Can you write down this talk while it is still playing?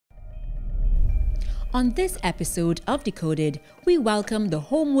On this episode of Decoded, we welcome the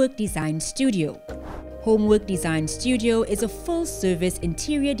Homework Design Studio. Homework Design Studio is a full-service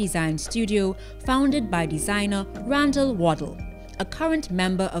interior design studio founded by designer Randall, a current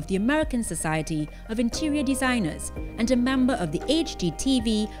member of the American Society of Interior Designers and a member of the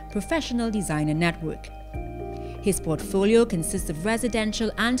HGTV Professional Designer Network. His portfolio consists of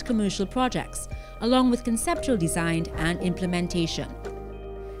residential and commercial projects, along with conceptual design and implementation.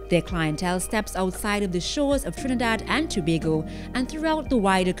 Their clientele steps outside of the shores of Trinidad and Tobago and throughout the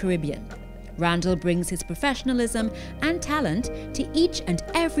wider Caribbean. Randall brings his professionalism and talent to each and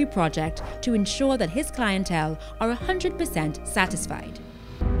every project to ensure that his clientele are 100% satisfied.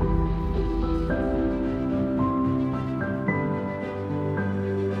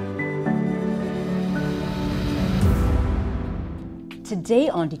 Today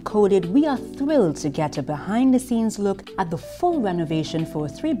on Decoded, we are thrilled to get a behind-the-scenes look at the full renovation for a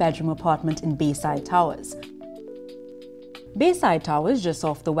 3-bedroom apartment in Bayside Towers. Bayside Towers, just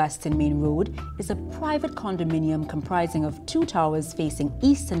off the Western Main Road, is a private condominium comprising of 2 towers facing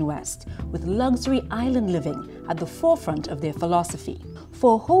east and west, with luxury island living at the forefront of their philosophy.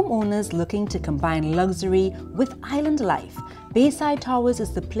 For homeowners looking to combine luxury with island life, Bayside Towers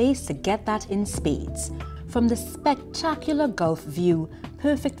is the place to get that in spades. From the spectacular Gulf view,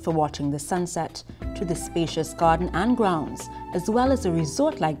 perfect for watching the sunset, to the spacious garden and grounds, as well as a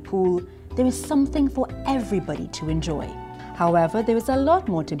resort-like pool, there is something for everybody to enjoy. However, there is a lot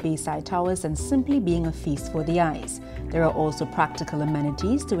more to Bayside Towers than simply being a feast for the eyes. There are also practical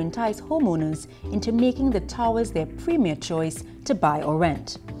amenities to entice homeowners into making the towers their premier choice to buy or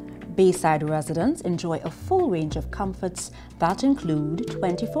rent. Bayside residents enjoy a full range of comforts that include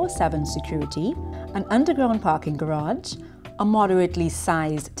 24/7 security, an underground parking garage, a moderately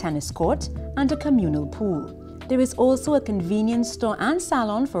sized tennis court, and a communal pool. There is also a convenience store and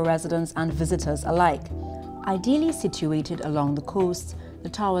salon for residents and visitors alike. Ideally situated along the coast, the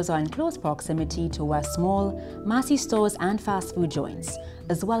towers are in close proximity to West Mall, Massey stores and fast food joints,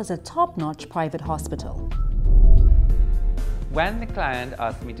 as well as a top-notch private hospital. When the client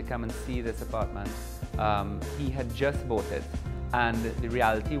asked me to come and see this apartment, he had just bought it, and the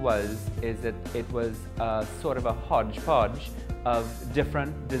reality is that it was sort of a hodgepodge of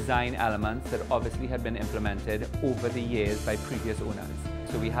different design elements that obviously had been implemented over the years by previous owners.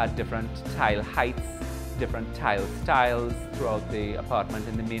 So we had different tile heights, different tile styles throughout the apartment,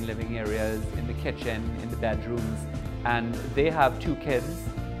 in the main living areas, in the kitchen, in the bedrooms, and they have 2 kids.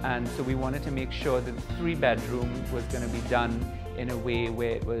 And so we wanted to make sure that the 3-bedroom was going to be done in a way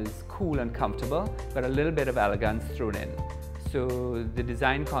where it was cool and comfortable, but a little bit of elegance thrown in. So the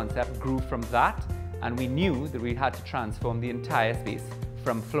design concept grew from that, and we knew that we had to transform the entire space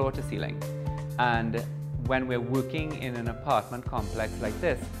from floor to ceiling. And when we're working in an apartment complex like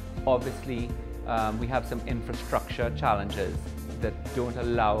this, obviously we have some infrastructure challenges that don't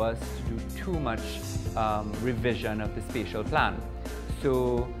allow us to do too much revision of the spatial plan.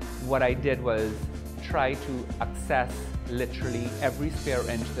 So what I did was try to access literally every square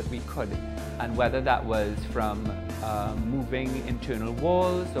inch that we could, and whether that was from moving internal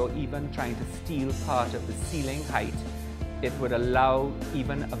walls or even trying to steal part of the ceiling height, it would allow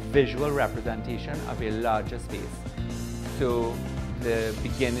even a visual representation of a larger space. So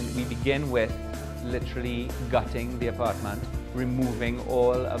we begin with literally gutting the apartment, removing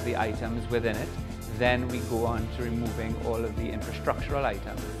all of the items within it. Then we go on to removing all of the infrastructural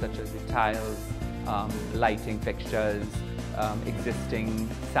items, such as the tiles, lighting fixtures, existing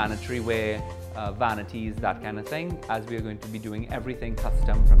sanitary ware, vanities, that kind of thing, as we are going to be doing everything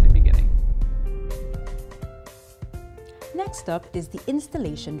custom from the beginning. Next up is the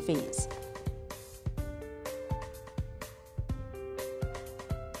installation phase.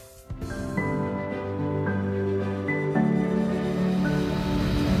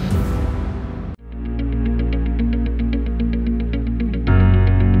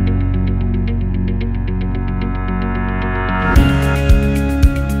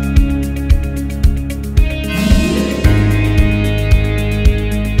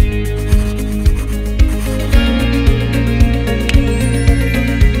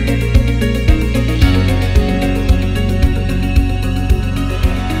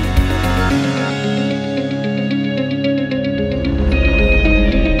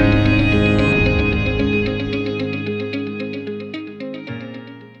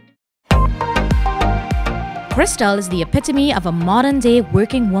 Crystal is the epitome of a modern-day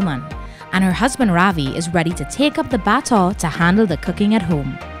working woman, and her husband Ravi is ready to take up the baton to handle the cooking at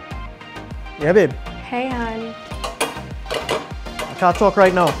home. Yeah, babe. Hey, hon. I can't talk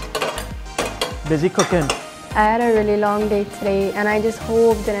right now. Busy cooking. I had a really long day today and I just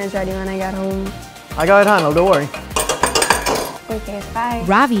hope dinner's ready when I get home. I got it handled, don't worry. Okay, bye.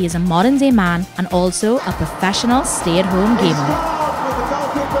 Ravi is a modern day man and also a professional stay-at-home gamer.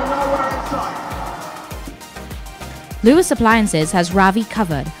 Lewis Appliances has Ravi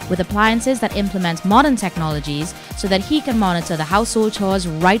covered with appliances that implement modern technologies so that he can monitor the household chores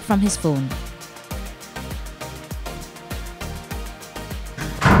right from his phone.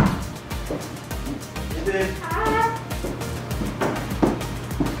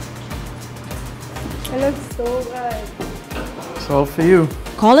 It looks so good. It's all for you.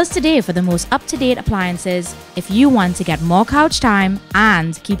 Call us today for the most up-to-date appliances if you want to get more couch time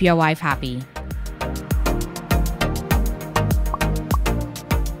and keep your wife happy.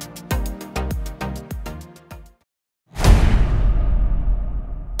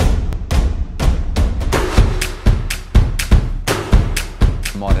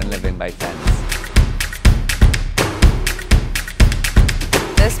 Modern living by sense.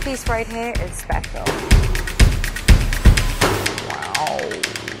 This piece right here is special. Wow.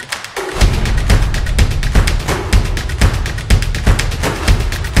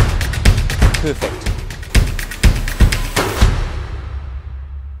 Perfect.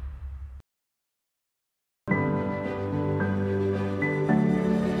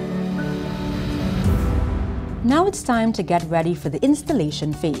 Now it's time to get ready for the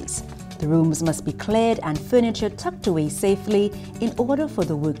installation phase. The rooms must be cleared and furniture tucked away safely in order for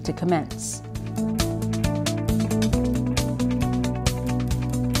the work to commence.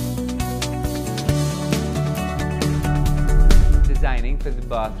 Designing for the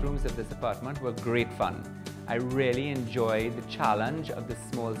bathrooms of this apartment were great fun. I really enjoyed the challenge of the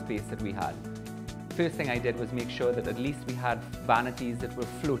small space that we had. First thing I did was make sure that at least we had vanities that were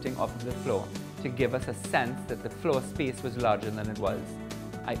floating off of the floor to give us a sense that the floor space was larger than it was.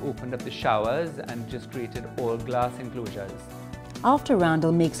 I opened up the showers and just created all glass enclosures. After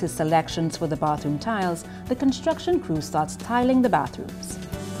Randall makes his selections for the bathroom tiles, the construction crew starts tiling the bathrooms.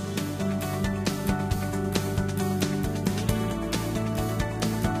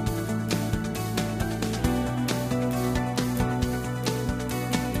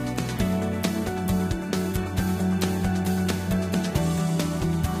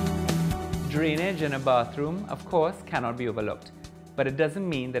 Drainage in a bathroom, of course, cannot be overlooked, but it doesn't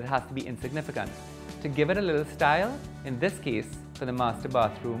mean that it has to be insignificant. To give it a little style, in this case, for the master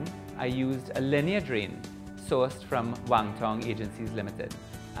bathroom, I used a linear drain sourced from Wang Tong Agencies Limited,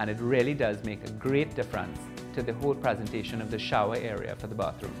 and it really does make a great difference to the whole presentation of the shower area for the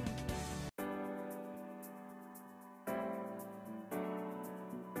bathroom.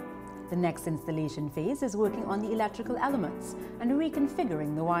 The next installation phase is working on the electrical elements and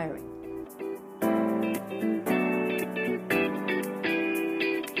reconfiguring the wiring.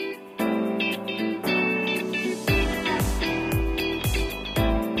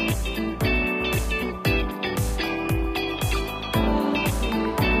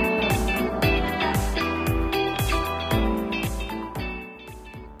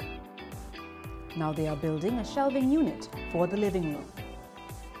 Now they are building a shelving unit for the living room.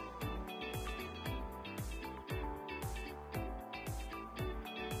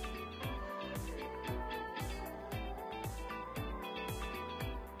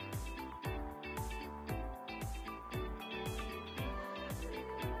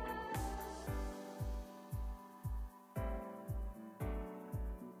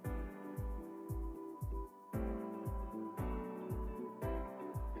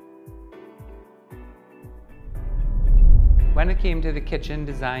 When it came to the kitchen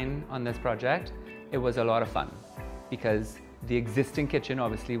design on this project, it was a lot of fun because the existing kitchen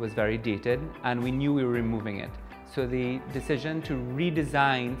obviously was very dated and we knew we were removing it. So the decision to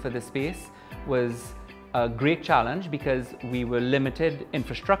redesign for the space was a great challenge because we were limited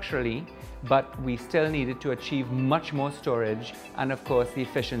infrastructurally, but we still needed to achieve much more storage and of course the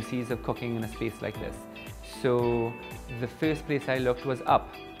efficiencies of cooking in a space like this. So the first place I looked was up.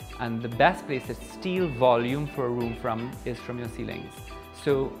 And the best place to steal volume for a room is from your ceilings.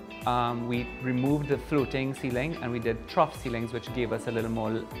 So we removed the floating ceiling and we did trough ceilings, which gave us a little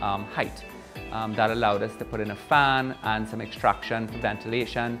more height. That allowed us to put in a fan and some extraction for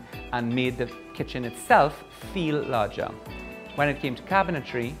ventilation and made the kitchen itself feel larger. When it came to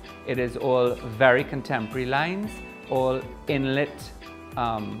cabinetry, it is all very contemporary lines, all inlet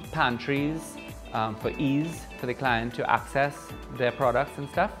pantries for ease for the client to access their products and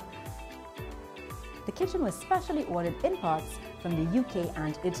stuff. The kitchen was specially ordered in parts from the UK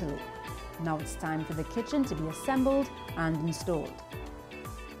and Italy. Now it's time for the kitchen to be assembled and installed.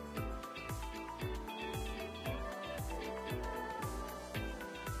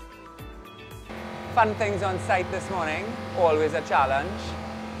 Fun things on site this morning, always a challenge.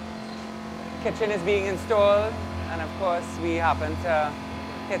 Kitchen is being installed, and of course we happen to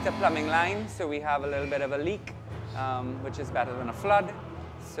hit a plumbing line, so we have a little bit of a leak, which is better than a flood.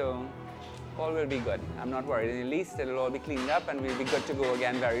 So all will be good. I'm not worried in the least. It'll all be cleaned up and we'll be good to go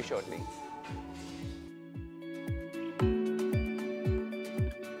again very shortly.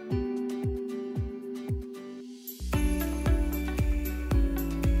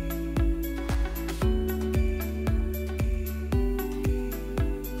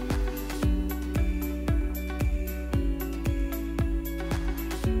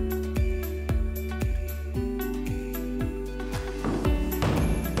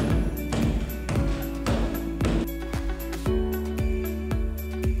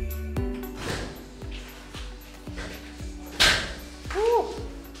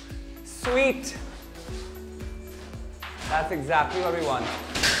 Sweet. That's exactly what we want.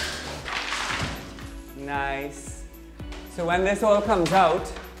 Nice. So when this all comes out,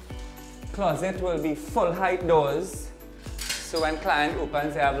 closet will be full height doors. So when client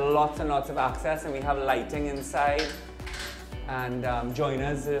opens, they have lots and lots of access, and we have lighting inside. And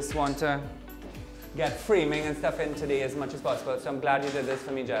joiners just want to get framing and stuff in today as much as possible. So I'm glad you did this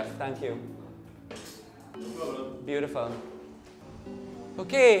for me, Jeff. Thank you. No problem. Beautiful.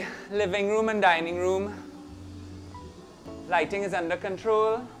 Okay, living room and dining room. Lighting is under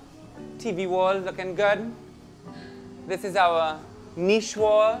control. TV wall looking good. This is our niche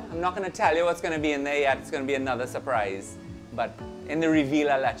wall. I'm not going to tell you what's going to be in there yet. It's going to be another surprise. But in the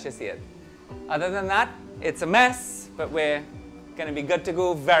reveal, I'll let you see it. Other than that, it's a mess, but we're going to be good to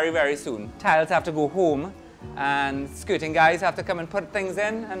go very, very soon. Tiles have to go home, and skirting guys have to come and put things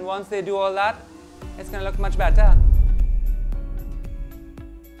in. And once they do all that, it's going to look much better.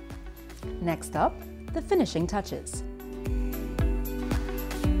 Next up, the finishing touches.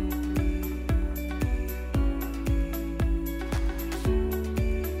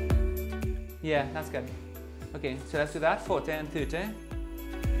 Yeah, that's good. Okay, so let's do that, 40 and 30.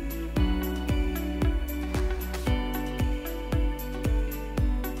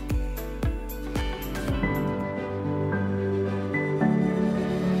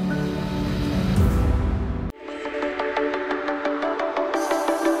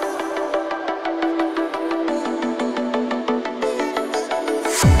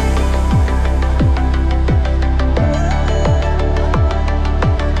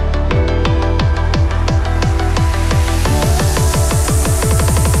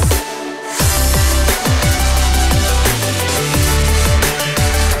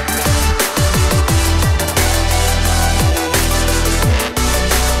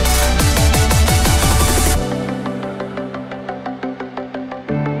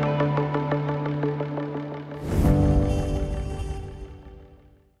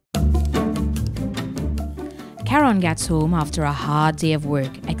 Caron gets home after a hard day of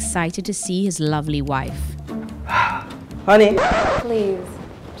work, excited to see his lovely wife. Honey. Please,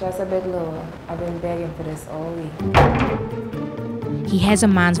 just a bit lower. I've been begging for this all week. He hears a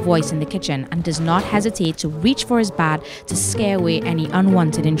man's voice in the kitchen and does not hesitate to reach for his bat to scare away any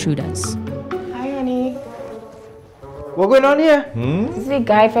unwanted intruders. Hi, honey. What going on here? This is the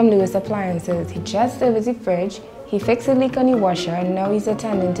guy from Lewis Appliances. He just serviced the fridge, he fixed a leak on the washer, and now he's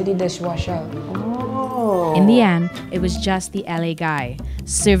attending to the dishwasher. Oh. In the end, it was just the LA guy,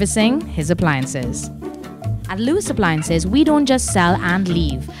 servicing his appliances. At Lewis Appliances, we don't just sell and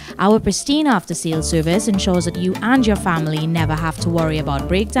leave. Our pristine after-sales service ensures that you and your family never have to worry about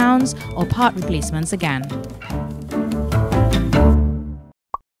breakdowns or part replacements again.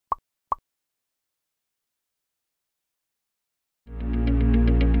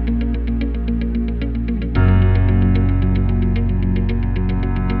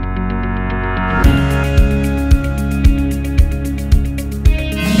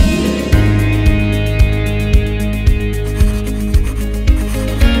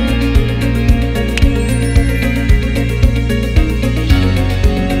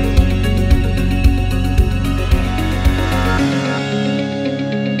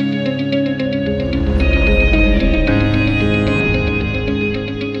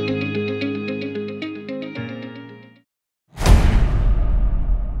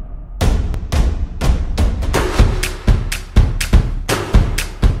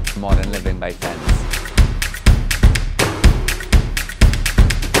 Modern living by fence.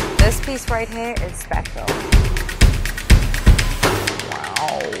 This piece right here is special.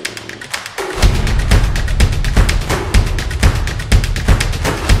 Wow.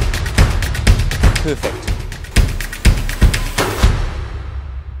 Perfect.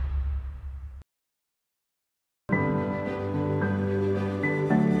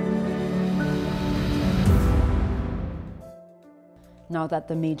 Now Now that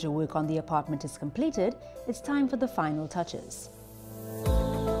the major work on the apartment is completed, it's time for the final touches.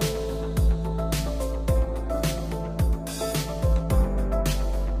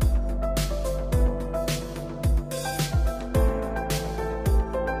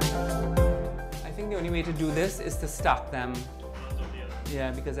 The only way to do this is to stack them.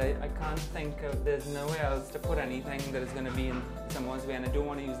 Yeah, because I can't think of, there's nowhere else to put anything that is going to be in someone's way, and I don't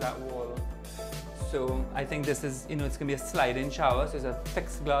want to use that wall. So I think this is, you know, it's going to be a sliding shower. So there's a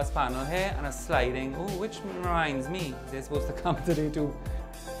fixed glass panel here and a sliding, oh, which reminds me, they're supposed to come today too.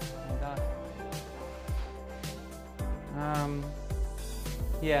 Like that.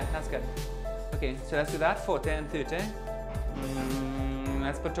 Yeah, that's good. Okay, so let's do that, 40 and 30.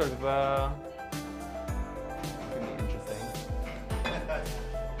 Let's put toilet paper.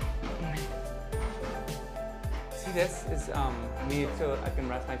 This is made so I can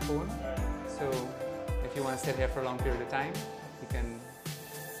rest my phone. So if you want to sit here for a long period of time, you can.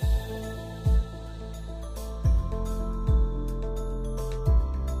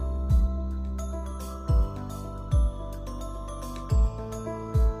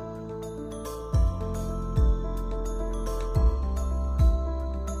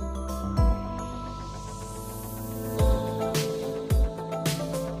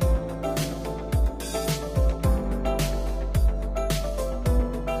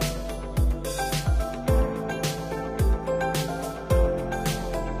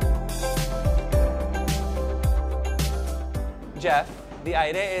 Jeff, the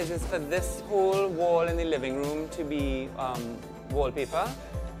idea is for this whole wall in the living room to be wallpaper,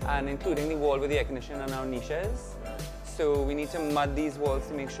 and including the wall with the air conditioner and our niches. So we need to mud these walls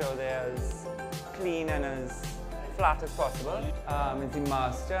to make sure they're as clean and as flat as possible. It's the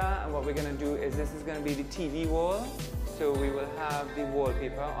master, and what we're going to do is this is going to be the TV wall. So we will have the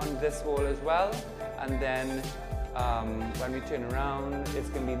wallpaper on this wall as well, and then when we turn around, this is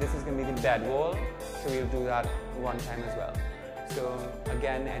going to be the bed wall. So we'll do that one time as well. So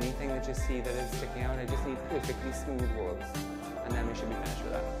again, anything that you see that is sticking out, I just need perfectly smooth walls. And then we should be finished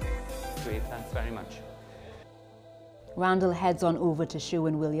with that. Great, thanks very much. Randall heads on over to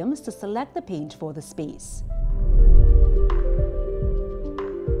Sherwin-Williams to select the paint for the space.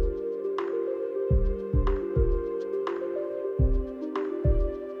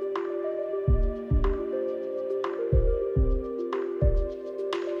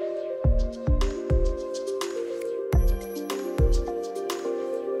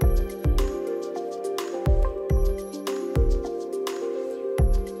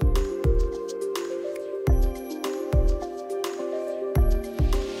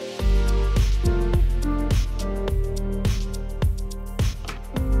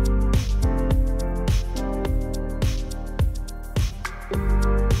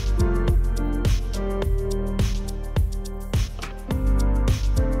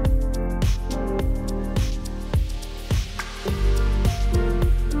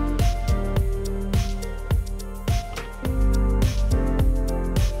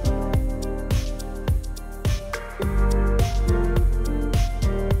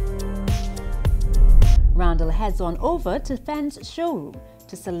 Randall heads on over to Fenn's showroom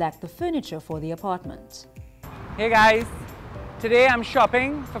to select the furniture for the apartment. Hey guys, today I'm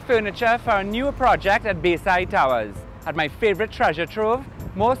shopping for furniture for a new project at Bayside Towers, at my favorite treasure trove,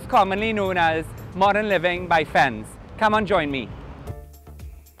 most commonly known as Modern Living by Fenn's. Come on, join me.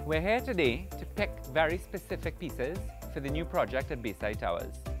 We're here today to pick very specific pieces for the new project at Bayside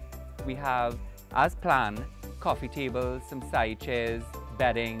Towers. We have, as planned, coffee tables, some side chairs,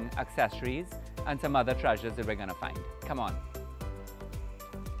 bedding, accessories, and some other treasures that we're going to find. Come on.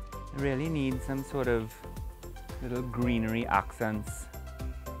 I really need some sort of little greenery accents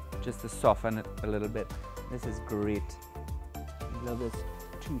just to soften it a little bit. This is great. I love this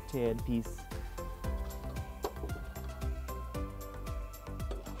two-tiered piece.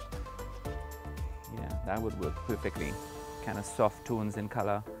 Yeah, that would work perfectly. Kind of soft tones in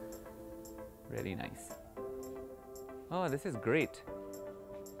color. Really nice. Oh, this is great.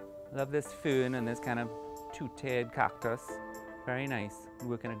 Love this fern and this kind of two-tiered cactus. Very nice.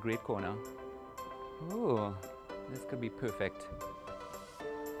 Work in a great corner. Ooh, this could be perfect.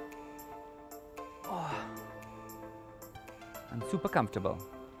 Oh. And super comfortable.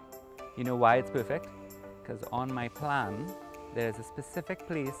 You know why it's perfect? Because on my plan, there's a specific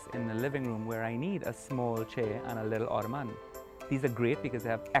place in the living room where I need a small chair and a little ottoman. These are great because they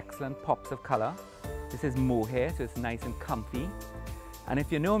have excellent pops of color. This is mohair, so it's nice and comfy. And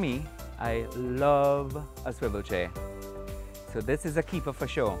if you know me, I love a swivel chair. So this is a keeper for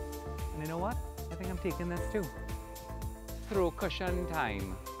sure. And you know what? I think I'm taking this too. Throw cushion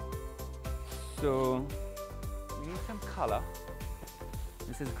time. So we need some color.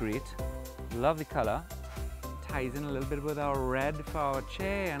 This is great. Lovely color. Ties in a little bit with our red for our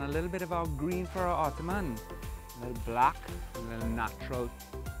chair and a little bit of our green for our ottoman. A little black, a little natural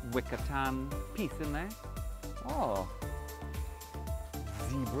wicker tan piece in there. Oh,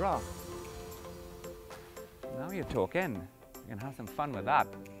 zebra. Now you're talking. You can have some fun with that.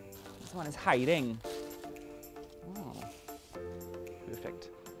 This one is hiding. Oh, perfect.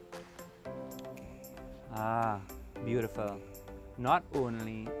 Ah, beautiful. Not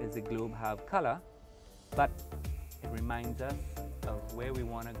only does the globe have color, but it reminds us of where we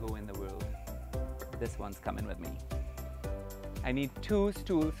want to go in the world. This one's coming with me. I need 2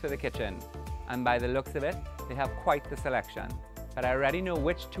 stools for the kitchen, and by the looks of it, they have quite the selection. But I already know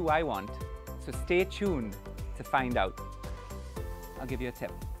which 2 I want, so stay tuned to find out. I'll give you a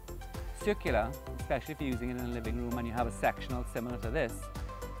tip. Circular, especially if you're using it in a living room and you have a sectional similar to this,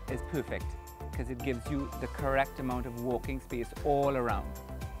 is perfect because it gives you the correct amount of walking space all around.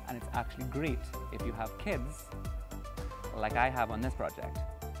 And it's actually great if you have kids, like I have on this project.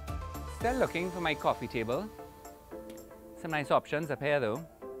 Still looking for my coffee table. Some nice options up here though.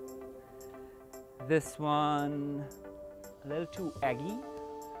 This one, a little too eggy.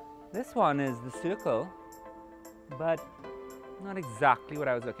 This one is the circle, but not exactly what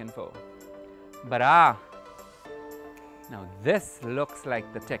I was looking for. But now this looks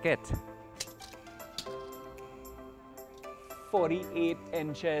like the ticket. 48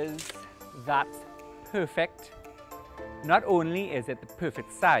 inches, that's perfect. Not only is it the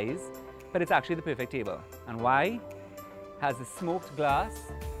perfect size, but it's actually the perfect table. And why? Has the smoked glass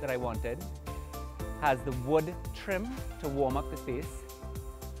that I wanted, has the wood trim to warm up the space,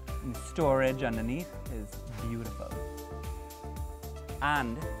 and storage underneath is beautiful.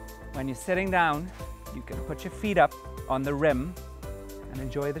 And when you're sitting down, you can put your feet up on the rim and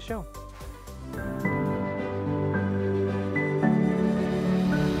enjoy the show.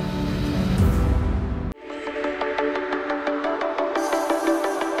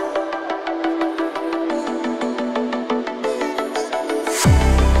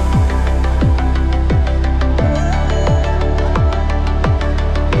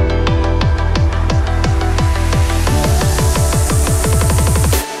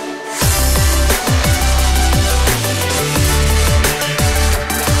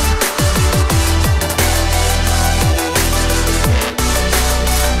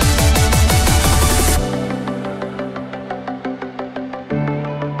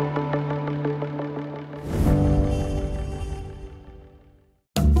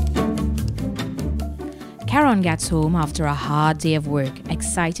 Caron gets home after a hard day of work,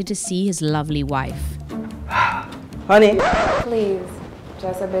 excited to see his lovely wife. Honey? Please,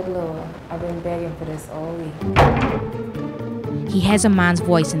 just a bit lower. I've been begging for this all week. He hears a man's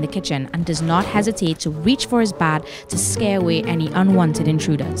voice in the kitchen and does not hesitate to reach for his bat to scare away any unwanted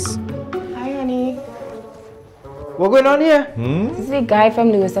intruders. Hi, honey. What going on here? This is the guy from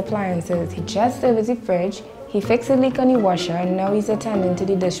Lewis Appliances. He just serviced the fridge, he fixed a leak on the washer, and now he's attending to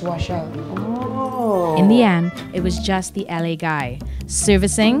the dishwasher. Oh. In the end, it was just the LA guy,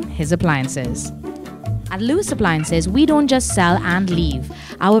 servicing his appliances. At Lewis Appliances, we don't just sell and leave.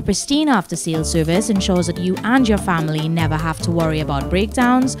 Our pristine after-sales service ensures that you and your family never have to worry about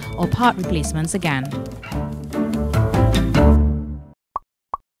breakdowns or part replacements again.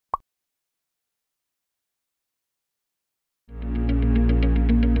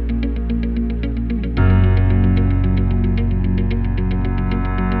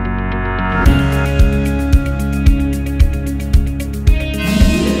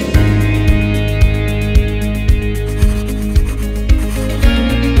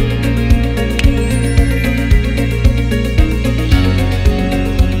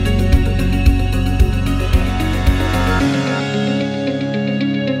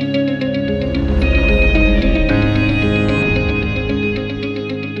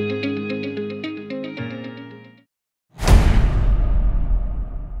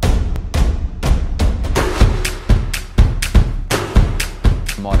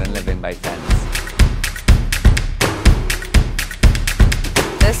 Modern living by sense.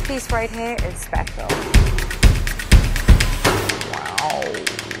 This piece right here is special. Wow.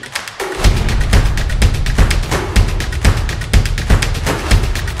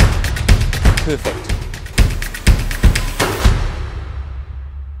 Perfect.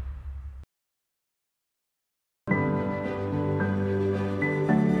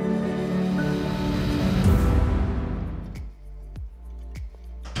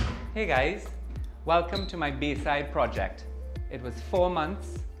 Hey guys, welcome to my Bayside project. It was 4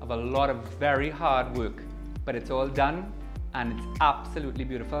 months of a lot of very hard work, but it's all done and it's absolutely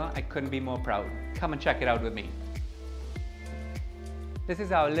beautiful. I couldn't be more proud. Come and check it out with me. This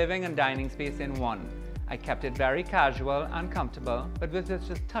is our living and dining space in one. I kept it very casual and comfortable, but with just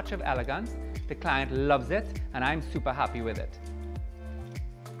a touch of elegance. The client loves it, and I'm super happy with it.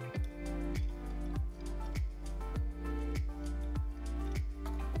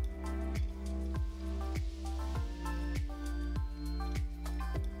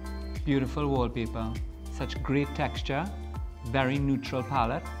 Beautiful wallpaper, such great texture, very neutral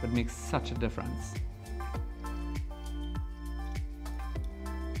palette, but makes such a difference.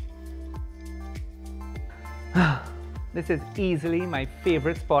 This is easily my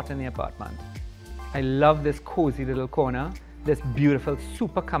favorite spot in the apartment. I love this cozy little corner, this beautiful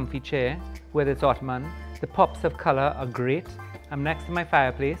super comfy chair with its ottoman. The pops of color are great. I'm next to my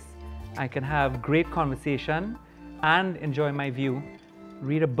fireplace. I can have great conversation and enjoy my view,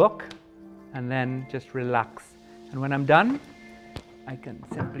 read a book, and then just relax. And when I'm done, I can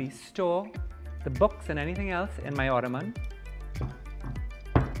simply store the books and anything else in my ottoman,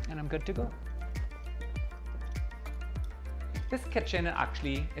 and I'm good to go. This kitchen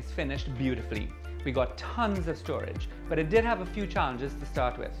actually is finished beautifully. We got tons of storage, but it did have a few challenges to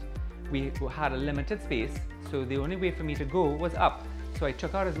start with. We had a limited space, so the only way for me to go was up. So I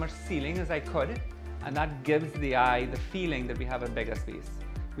took out as much ceiling as I could, and that gives the eye the feeling that we have a bigger space.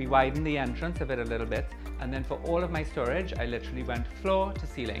 We widened the entrance of it a little bit, and then for all of my storage, I literally went floor to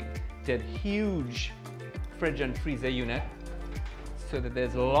ceiling. Did huge fridge and freezer unit so that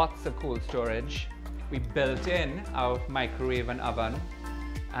there's lots of cold storage. We built in our microwave and oven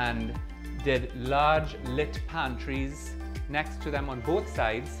and did large lit pantries next to them on both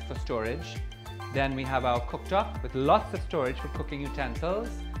sides for storage. Then we have our cooktop with lots of storage for cooking utensils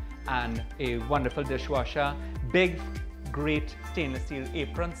and a wonderful dishwasher, big, great stainless steel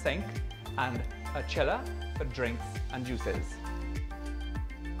apron sink, and a chiller for drinks and juices.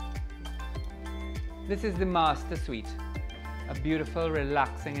 This is the master suite, a beautiful,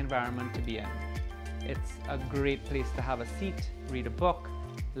 relaxing environment to be in. It's a great place to have a seat, read a book,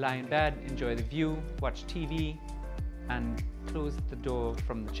 lie in bed, enjoy the view, watch TV, and close the door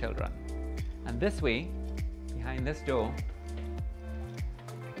from the children. And this way, behind this door,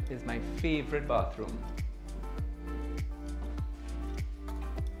 is my favorite bathroom.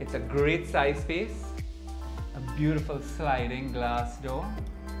 It's a great size space, a beautiful sliding glass door,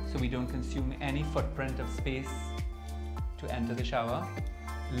 so we don't consume any footprint of space to enter the shower.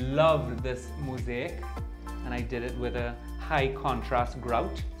 Loved this mosaic, and I did it with a high contrast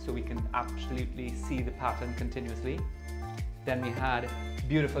grout so we can absolutely see the pattern continuously. Then we had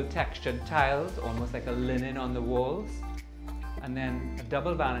beautiful textured tiles, almost like a linen on the walls, and then a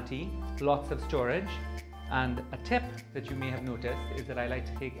double vanity, lots of storage. And a tip that you may have noticed is that I like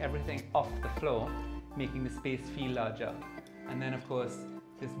to take everything off the floor, making the space feel larger. And then of course,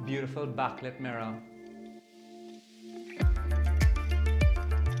 this beautiful backlit mirror.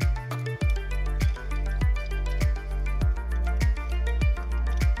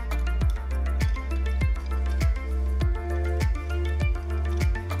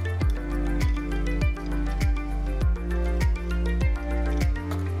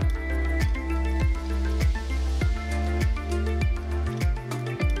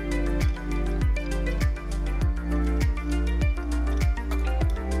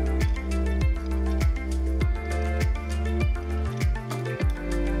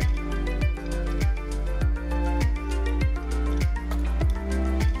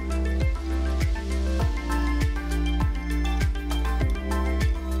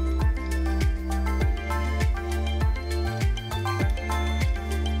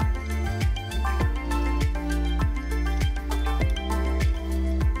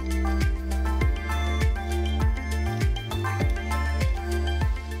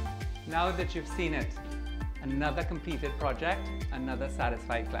 Now that you've seen it, another completed project, another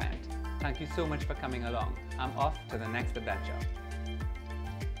satisfied client. Thank you so much for coming along. I'm off to the next adventure.